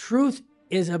truth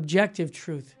is objective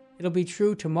truth. It'll be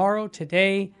true tomorrow,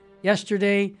 today,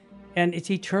 yesterday, and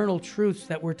it's eternal truths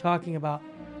that we're talking about.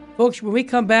 Folks, when we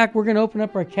come back, we're going to open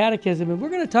up our catechism, and we're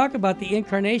going to talk about the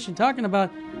incarnation, talking about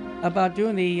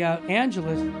doing the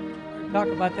Angelus. Talk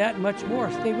about that and much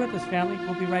more. Stay with us, family.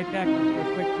 We'll be right back after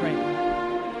a quick break.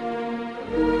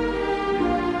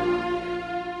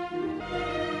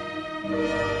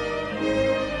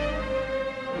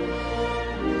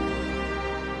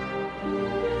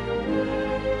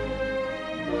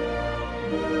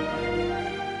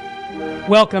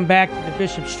 Welcome back to the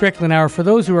Bishop Strickland Hour. For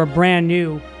those who are brand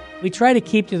new, we try to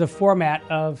keep to the format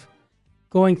of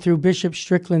going through Bishop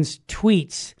Strickland's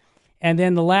tweets. And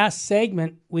then the last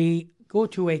segment, we go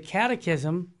to a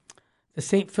catechism the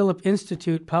St. Philip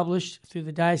Institute published through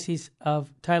the Diocese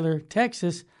of Tyler,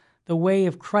 Texas, the Way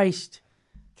of Christ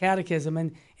Catechism.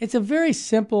 And it's a very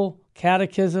simple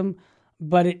catechism,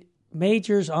 but it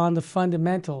majors on the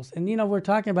fundamentals. And, we're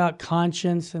talking about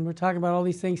conscience, and we're talking about all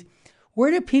these things. Where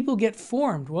do people get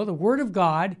formed? Well, the Word of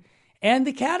God and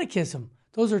the Catechism.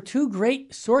 Those are two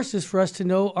great sources for us to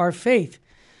know our faith.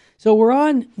 So we're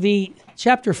on the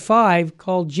chapter 5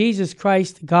 called Jesus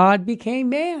Christ, God Became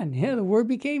Man. Yeah, the Word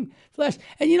became flesh.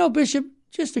 And Bishop,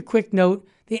 just a quick note,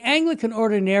 the Anglican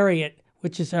Ordinariate,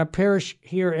 which is our parish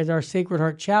here at our Sacred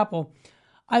Heart Chapel,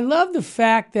 I love the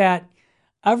fact that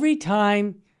every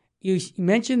time you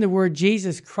mention the word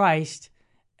Jesus Christ,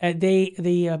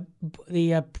 the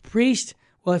priest,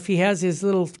 well, if he has his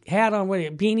little hat on,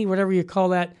 beanie, whatever you call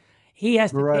that, he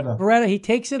has Beretta. He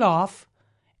takes it off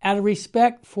out of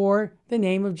respect for the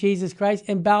name of Jesus Christ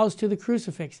and bows to the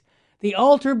crucifix. The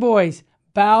altar boys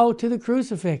bow to the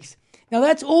crucifix. Now,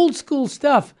 that's old school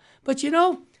stuff. But,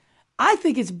 I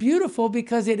think it's beautiful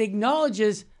because it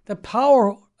acknowledges the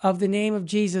power of the name of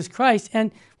Jesus Christ.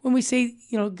 And when we say,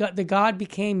 the God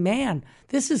became man,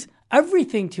 this is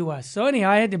everything to us. So anyhow,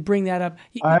 I had to bring that up.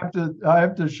 I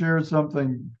have to share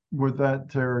something with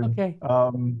that, Terry. Okay.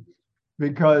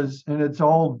 Because it's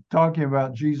all talking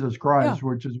about Jesus Christ,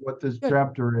 which is what this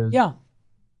chapter is. Yeah.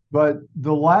 But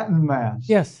the Latin Mass,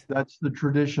 yes, that's the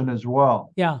tradition as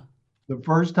well. Yeah. The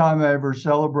first time I ever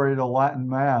celebrated a Latin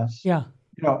Mass,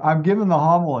 I'm given the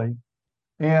homily,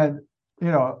 and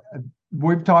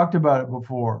we've talked about it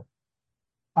before.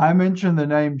 I mention the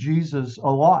name Jesus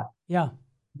a lot. Yeah.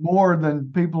 More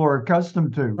than people are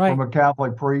accustomed to from a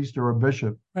Catholic priest or a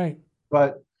bishop. Right.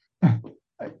 But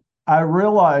I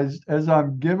realized as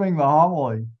I'm giving the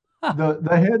homily, the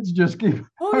heads just keep.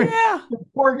 Oh, yeah. The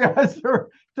poor guys are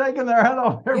taking their head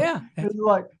off. Yeah. It's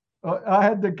like I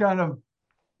had to kind of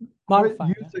quit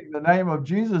Modify. using the name of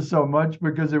Jesus so much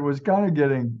because it was kind of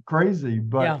getting crazy.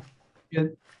 But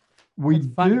we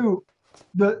It's funny. do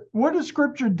what does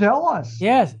Scripture tell us?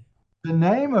 Yes. The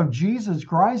name of Jesus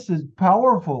Christ is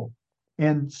powerful,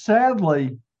 and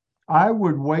sadly, I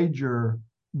would wager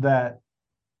that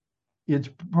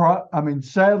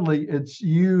sadly, it's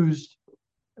used,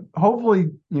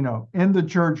 hopefully, in the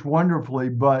church wonderfully,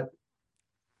 but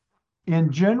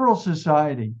in general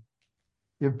society,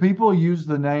 if people use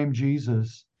the name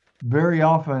Jesus, very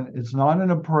often it's not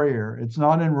in a prayer, it's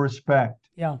not in respect.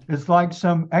 Yeah. It's like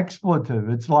some expletive.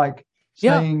 It's like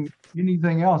saying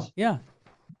anything else. Yeah.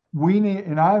 We need,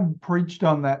 and I've preached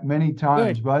on that many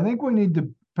times, Good. but I think we need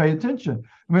to pay attention.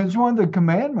 I mean, it's one of the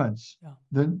commandments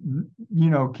that,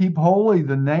 keep holy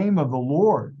the name of the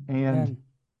Lord. And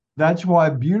that's why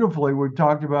beautifully we've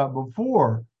talked about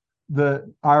before,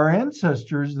 our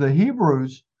ancestors, the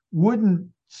Hebrews, wouldn't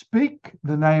speak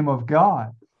the name of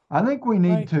God. I think we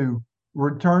need to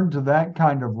return to that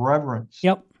kind of reverence.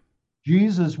 Yep.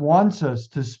 Jesus wants us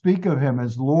to speak of him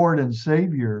as Lord and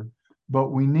Savior, but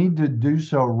we need to do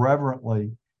so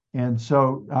reverently. And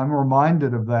so I'm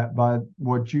reminded of that by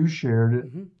what you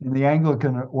shared in the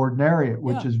Anglican Ordinariate,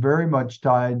 which is very much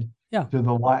tied to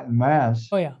the Latin Mass.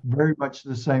 Oh, yeah. Very much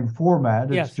the same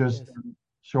format. It's just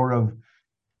sort of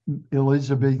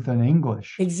Elizabethan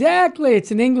English. Exactly.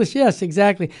 It's in English. Yes,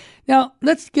 exactly. Now,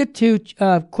 let's get to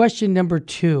question number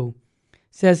 2. It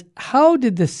says, how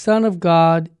did the Son of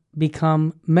God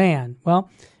become man? Well,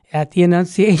 at the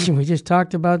Annunciation, we just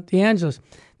talked about the Angelus.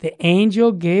 The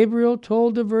angel Gabriel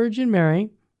told the Virgin Mary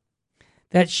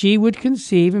that she would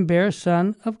conceive and bear a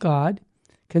Son of God,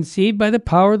 conceived by the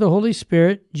power of the Holy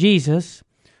Spirit. Jesus,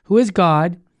 who is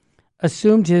God,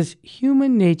 assumed his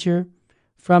human nature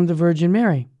from the Virgin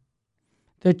Mary.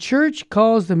 The Church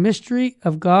calls the mystery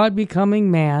of God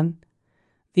becoming man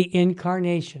the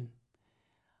Incarnation.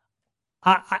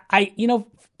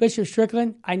 Bishop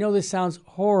Strickland, I know this sounds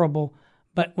horrible,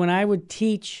 but when I would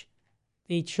teach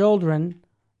the children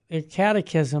their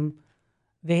catechism,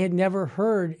 they had never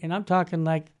heard, and I'm talking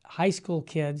like high school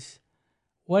kids,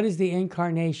 what is the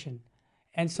Incarnation?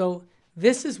 And so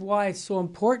this is why it's so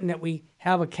important that we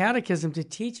have a catechism to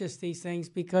teach us these things,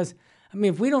 because,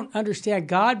 if we don't understand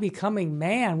God becoming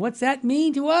man, what's that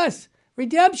mean to us?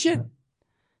 Redemption.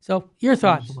 So your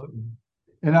thoughts. Absolutely.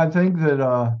 And I think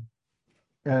that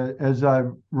as I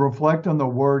reflect on the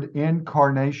word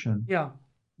incarnation,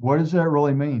 what does that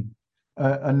really mean?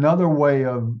 Another way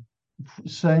of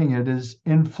saying it is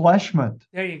enfleshment.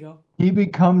 There you go. He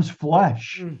becomes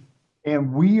flesh,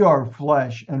 and we are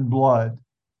flesh and blood.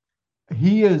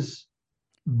 He is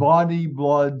body,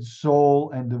 blood,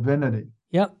 soul, and divinity.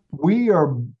 Yep. We are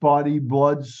body,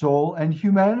 blood, soul, and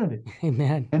humanity.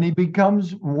 Amen. And he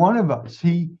becomes one of us.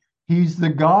 He's the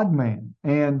God-man.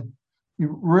 And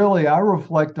really, I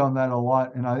reflect on that a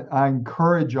lot, and I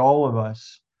encourage all of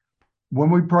us, when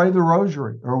we pray the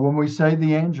rosary or when we say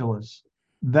the Angelus,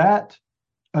 that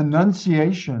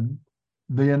annunciation,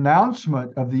 the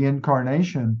announcement of the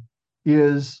Incarnation,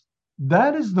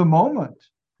 that is the moment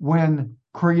when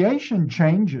creation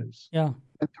changes. Yeah.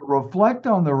 And to reflect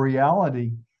on the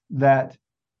reality that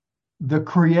the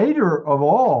creator of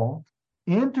all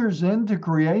enters into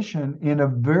creation in a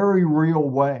very real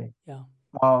way.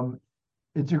 Yeah.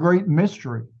 It's a great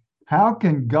mystery. How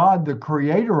can God, the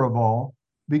creator of all,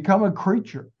 become a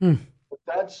creature?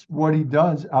 That's what he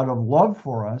does out of love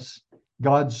for us.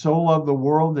 God so loved the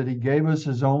world that he gave us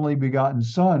his only begotten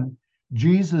Son.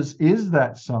 Jesus is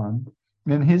that Son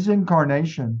in his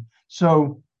incarnation.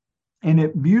 So, and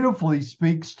it beautifully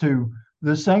speaks to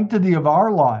the sanctity of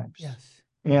our lives. Yes.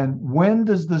 And when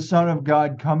does the Son of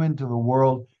God come into the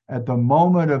world? At the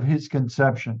moment of his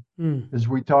conception. As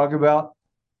we talk about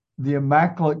the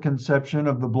Immaculate Conception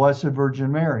of the Blessed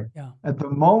Virgin Mary. Yeah. At the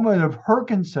moment of her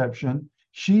conception,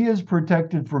 she is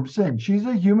protected from sin. She's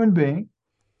a human being.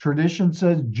 Tradition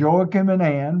says Joachim and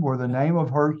Anne were the name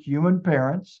of her human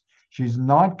parents. She's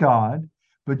not God,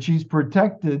 but she's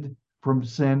protected from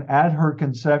sin at her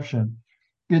conception.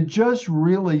 It just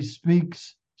really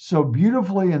speaks so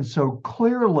beautifully and so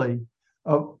clearly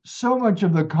of so much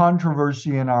of the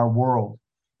controversy in our world.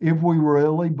 If we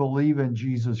really believe in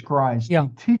Jesus Christ, he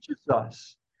teaches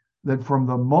us that from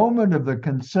the moment of the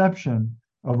conception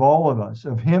of all of us,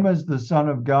 of him as the Son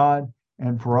of God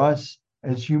and for us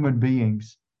as human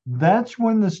beings, that's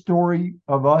when the story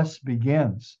of us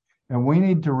begins. And we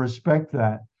need to respect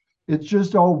that. It's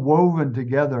just all woven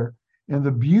together in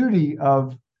the beauty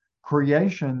of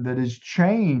creation that is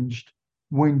changed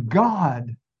when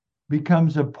God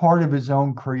becomes a part of his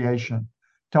own creation.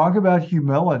 Talk about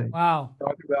humility. Wow.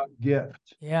 Talk about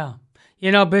gift. Yeah.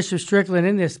 You know, Bishop Strickland,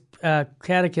 in this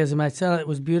catechism, I said it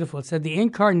was beautiful. It said the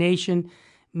incarnation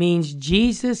means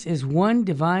Jesus is one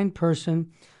divine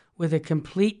person with a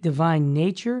complete divine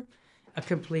nature, a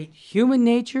complete human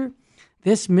nature.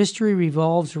 This mystery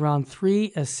revolves around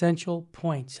three essential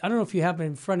points. I don't know if you have it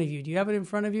in front of you. Do you have it in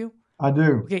front of you? I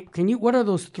do. Okay, what are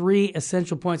those three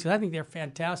essential points? 'Cause I think they're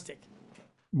fantastic.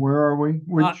 Where are we?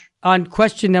 Which? On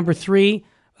question number 3,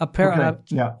 Okay.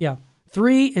 Yeah.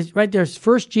 3 is right there.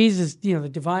 First, Jesus, the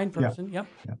divine person. Yeah. Yep.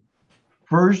 Yeah.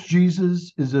 First,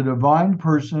 Jesus is a divine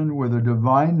person with a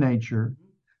divine nature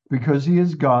because he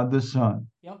is God the Son,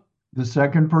 Yep. the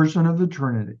second person of the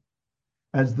Trinity.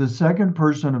 As the second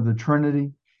person of the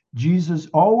Trinity, Jesus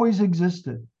always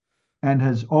existed and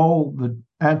has all the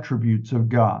attributes of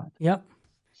God. Yep.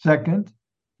 Second,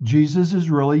 Jesus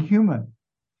is really human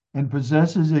and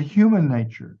possesses a human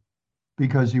nature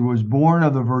because he was born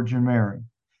of the Virgin Mary.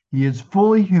 He is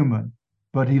fully human,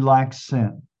 but he lacks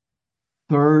sin.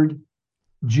 Third,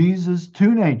 Jesus'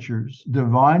 two natures,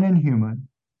 divine and human,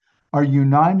 are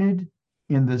united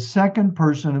in the second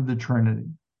person of the Trinity.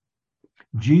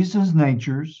 Jesus'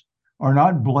 natures are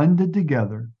not blended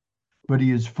together, but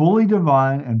he is fully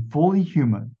divine and fully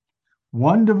human.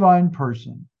 One divine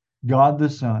person, God the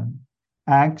Son,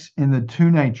 acts in the two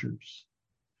natures.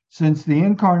 Since the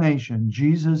incarnation,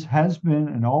 Jesus has been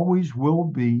and always will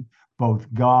be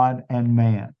both God and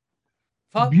man.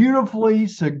 Beautifully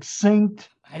succinct.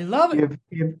 I love it.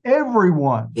 If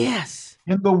everyone Yes.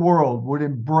 in the world would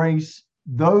embrace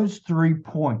those 3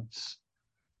 points,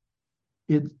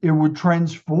 it would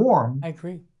transform I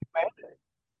agree. humanity.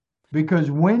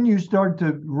 Because when you start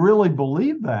to really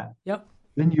believe that, Yep.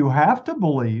 then you have to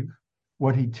believe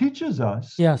what he teaches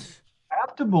us. Yes. You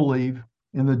have to believe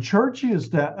in the church he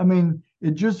established. I mean,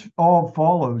 it just all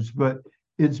follows, but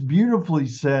it's beautifully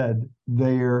said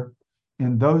there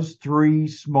in those 3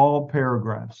 small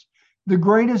paragraphs. The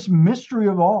greatest mystery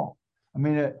of all. I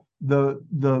mean,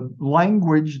 the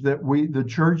language that the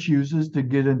church uses to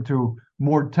get into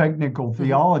more technical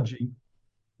theology.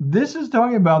 This is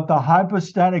talking about the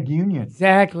hypostatic union.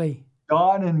 Exactly.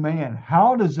 God and man.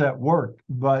 How does that work?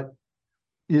 But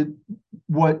it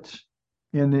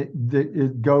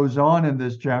goes on in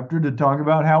this chapter to talk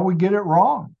about how we get it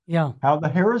wrong. Yeah. How the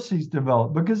heresies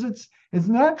develop, because it's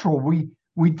natural.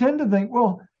 We tend to think,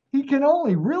 well, he can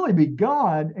only really be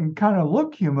God and kind of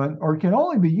look human, or can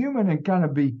only be human and kind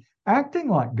of be acting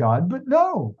like God. But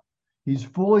no, he's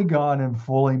fully God and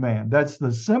fully man. That's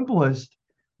the simplest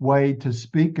way to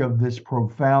speak of this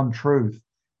profound truth.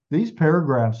 These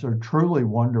paragraphs are truly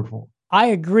wonderful. I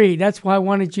agree. That's why I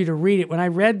wanted you to read it. When I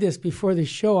read this before the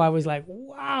show, I was like,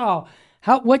 wow,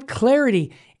 what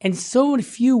clarity and so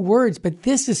few words. But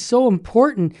this is so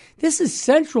important. This is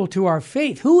central to our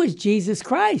faith. Who is Jesus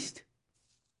Christ?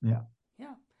 Yeah.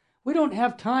 We don't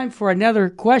have time for another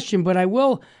question, but I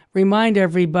will remind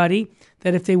everybody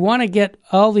that if they want to get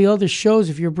all the other shows,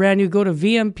 if you're brand new, go to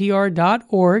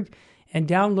vmpr.org and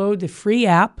download the free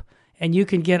app, and you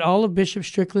can get all of Bishop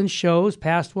Strickland's shows,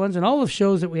 past ones, and all of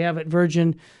shows that we have at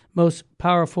Virgin Most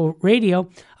Powerful Radio.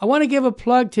 I want to give a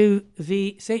plug to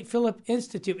the St. Philip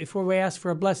Institute before we ask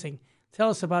for a blessing. Tell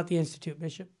us about the Institute,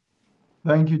 Bishop.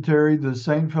 Thank you, Terry. The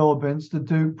St. Philip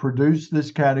Institute produced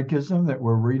this catechism that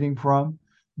we're reading from.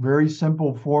 Very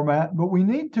simple format, but we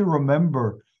need to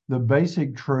remember the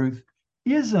basic truth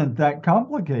isn't that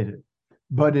complicated,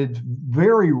 but it's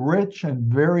very rich and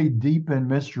very deep in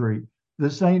mystery.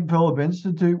 The St. Philip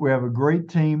Institute, we have a great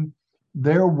team.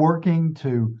 They're working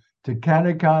to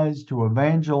catechize, to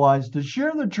evangelize, to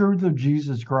share the truth of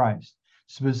Jesus Christ,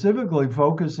 specifically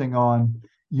focusing on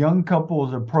young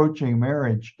couples approaching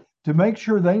marriage, to make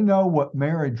sure they know what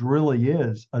marriage really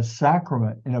is, a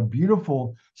sacrament and a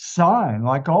beautiful sign,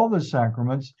 like all the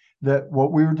sacraments, that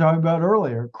what we were talking about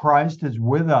earlier, Christ is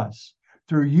with us.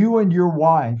 Through you and your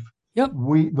wife, Yep.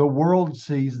 the world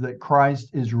sees that Christ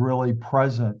is really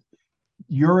present.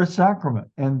 You're a sacrament.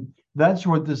 And that's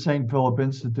what the St. Philip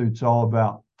Institute's all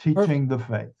about, teaching the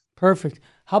faith. Perfect.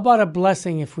 How about a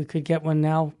blessing, if we could get one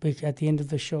now at the end of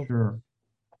the show? Sure.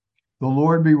 The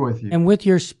Lord be with you. And with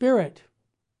your spirit.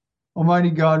 Almighty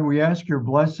God, we ask your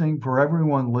blessing for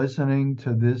everyone listening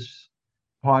to this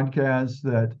podcast,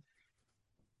 that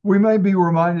we may be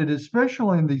reminded,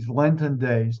 especially in these Lenten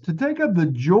days, to take up the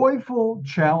joyful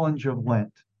challenge of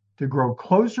Lent, to grow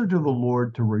closer to the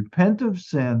Lord, to repent of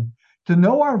sin, to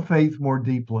know our faith more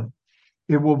deeply.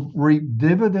 It will reap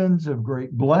dividends of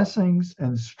great blessings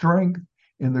and strength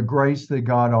in the grace that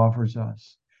God offers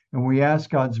us. And we ask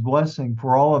God's blessing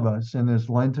for all of us in this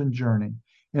Lenten journey.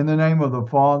 In the name of the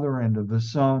Father, and of the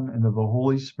Son, and of the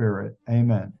Holy Spirit.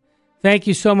 Amen. Thank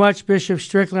you so much, Bishop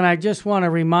Strickland. I just want to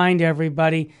remind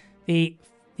everybody the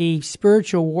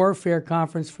Spiritual Warfare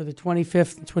Conference for the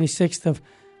 25th and 26th of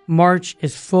March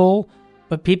is full,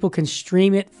 but people can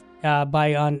stream it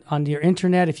on your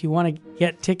internet. If you want to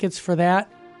get tickets for that,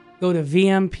 go to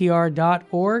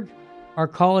vmpr.org or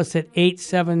call us at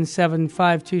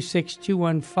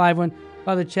 877-526-2151.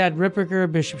 Father Chad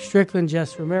Ripperger, Bishop Strickland,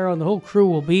 Jess Romero, and the whole crew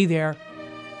will be there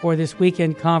for this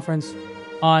weekend conference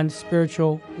on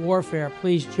spiritual warfare.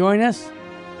 Please join us.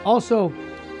 Also,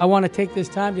 I want to take this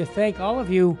time to thank all of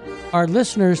you, our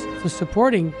listeners, for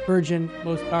supporting Virgin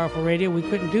Most Powerful Radio. We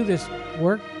couldn't do this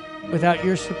work without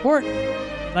your support.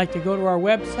 If you'd like to go to our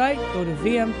website, go to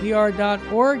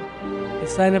vmpr.org and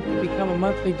sign up to become a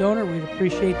monthly donor. We'd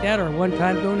appreciate that, or a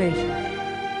one-time donation.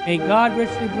 May God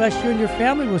richly bless you and your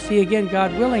family. We'll see you again,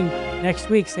 God willing, next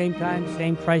week, same time,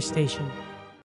 same Christ station.